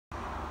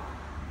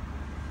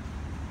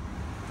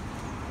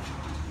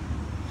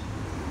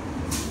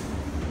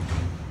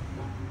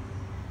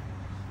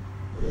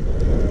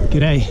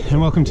G'day and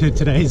welcome to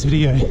today's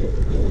video.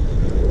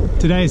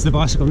 Today is the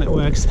Bicycle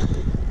Network's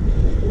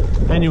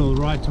annual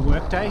Ride to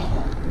Work Day.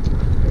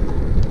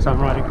 So I'm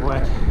riding to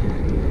work.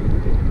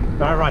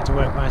 But I ride to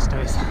work most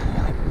days.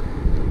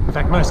 In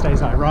fact, most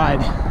days I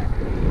ride.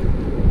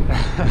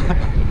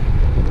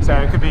 So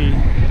it could be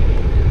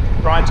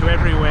ride to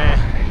everywhere,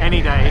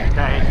 any day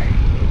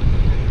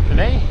for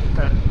me.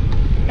 But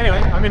anyway,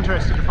 I'm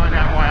interested to find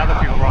out why other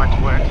people ride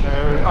to work.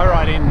 So I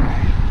ride in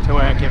to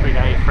work every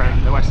day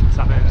from the western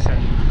suburbs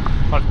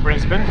of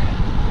Brisbane,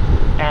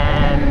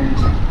 and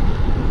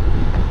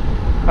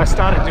I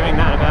started doing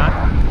that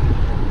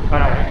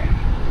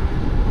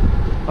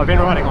I've been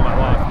riding all my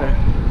life, but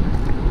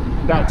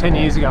about 10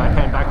 years ago I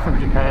came back from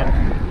Japan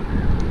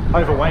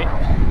overweight,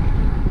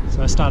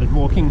 so I started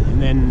walking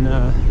and then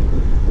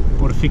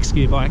bought a fixed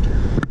gear bike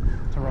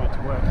to ride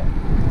to work.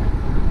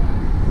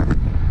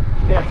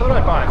 Yeah, I thought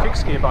I'd buy a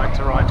fixed gear bike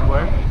to ride to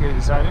work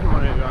because I didn't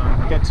want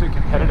to get too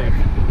competitive,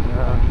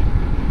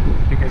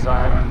 because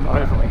I'm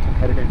overly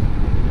competitive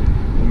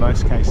in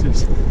most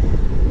cases.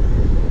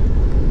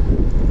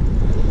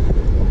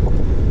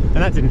 And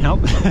that didn't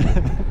help.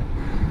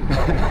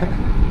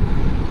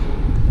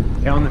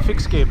 Yeah, on the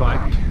fixed gear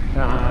bike,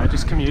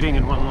 just commuting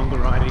and one longer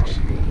ride each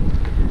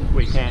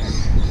weekend,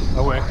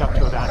 I worked up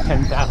to about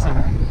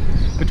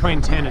 10,000,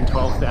 between 10 and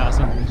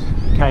 12,000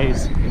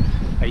 Ks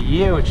a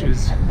year, which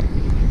was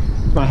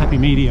my happy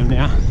medium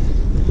now.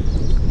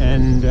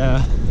 And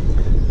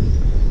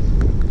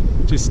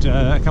just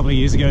a couple of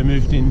years ago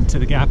moved into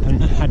the Gap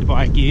and had to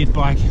buy a geared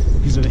bike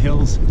because of the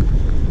hills,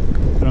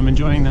 but I'm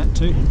enjoying that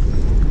too.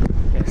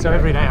 Yeah, so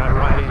every day I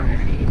ride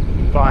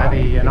in via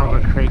the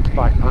Anonga Creek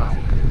bike path,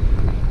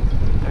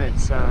 and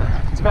it's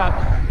about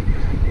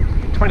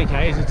 20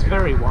 Ks. It's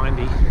very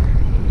windy.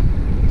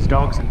 There's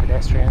dogs and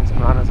pedestrians and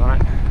runners on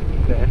it,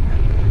 but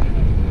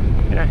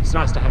you know, it's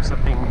nice to have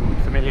something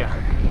familiar.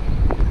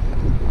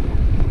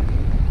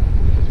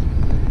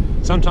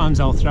 Sometimes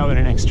I'll throw in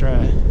an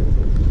extra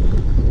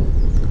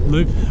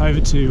loop over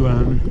to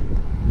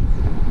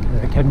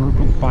the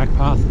Kedman bike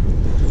path,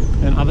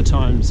 and other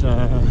times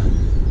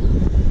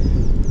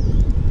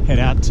head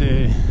out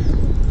to,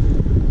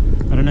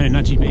 I don't know,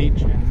 Nudgee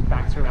Beach and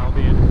back through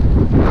Albion.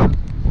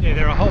 Yeah,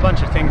 there are a whole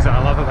bunch of things that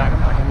I love about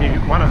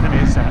Commute. One of them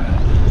is that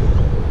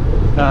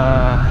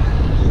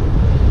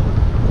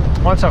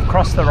once I've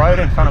crossed the road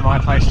in front of my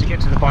place to get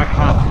to the bike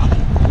path,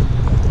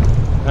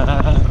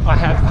 I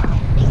have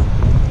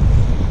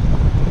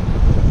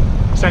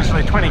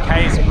essentially 20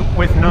 Ks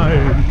with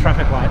no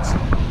traffic lights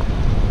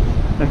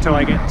until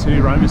I get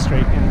to Roma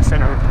Street in the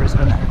centre of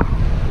Brisbane.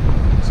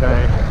 So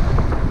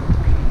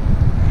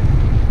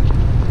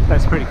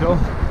that's pretty cool.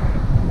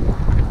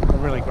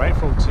 I'm really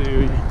grateful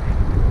to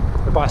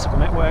the Bicycle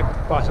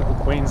Network, Bicycle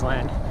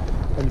Queensland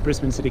and the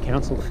Brisbane City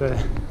Council for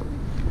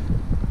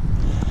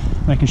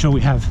making sure we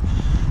have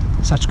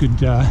such good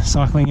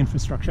cycling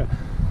infrastructure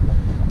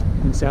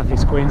in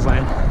southeast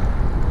Queensland.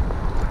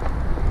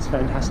 It's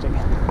fantastic.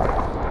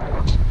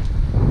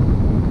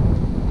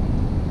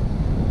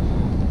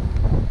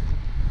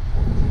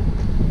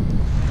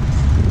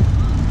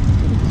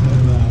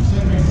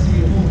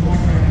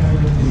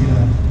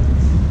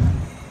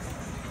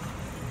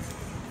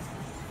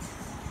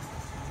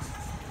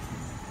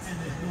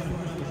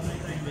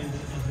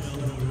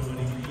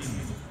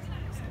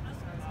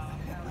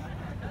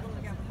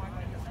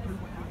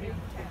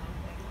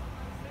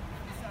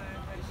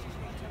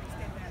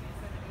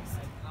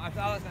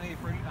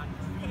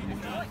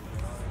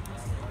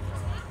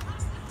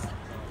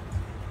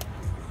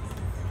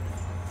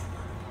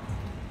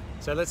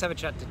 So let's have a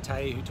chat to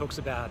Tay, who talks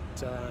about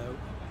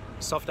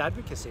soft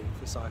advocacy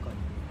for cycling.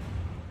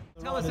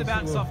 Tell us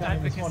about soft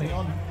advocacy.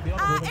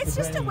 It's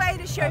just a way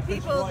to show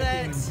people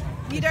that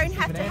you don't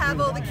have to have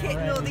all the kit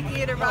and all the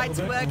gear to ride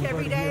to work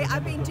every day.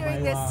 I've been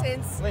doing this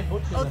since,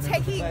 or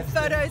taking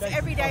photos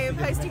every day and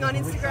posting on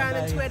Instagram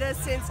and Twitter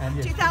since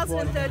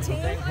 2013.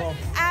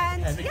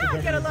 And yeah,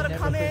 I get a lot of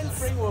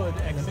comments.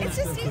 It's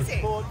just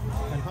easy.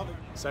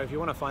 So if you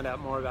want to find out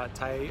more about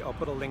Tay, I'll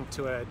put a link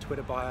to her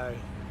Twitter bio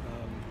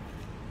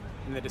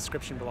in the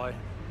description below.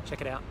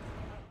 Check it out.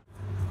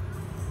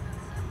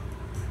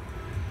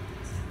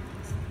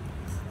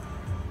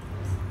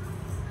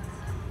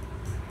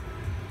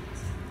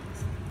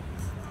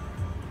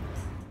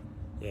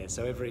 Yeah,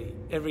 so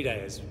every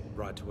day is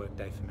ride to work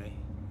day for me.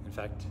 In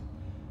fact,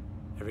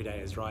 every day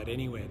is ride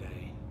anywhere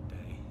day.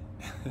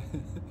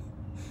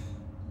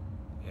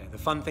 Yeah, the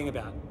fun thing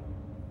about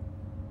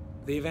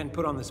the event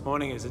put on this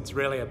morning is it's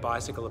really a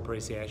bicycle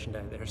appreciation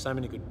day. There are so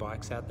many good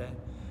bikes out there,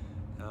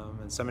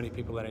 and so many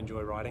people that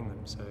enjoy riding them.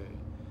 So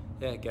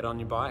yeah, get on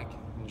your bike,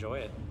 enjoy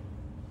it.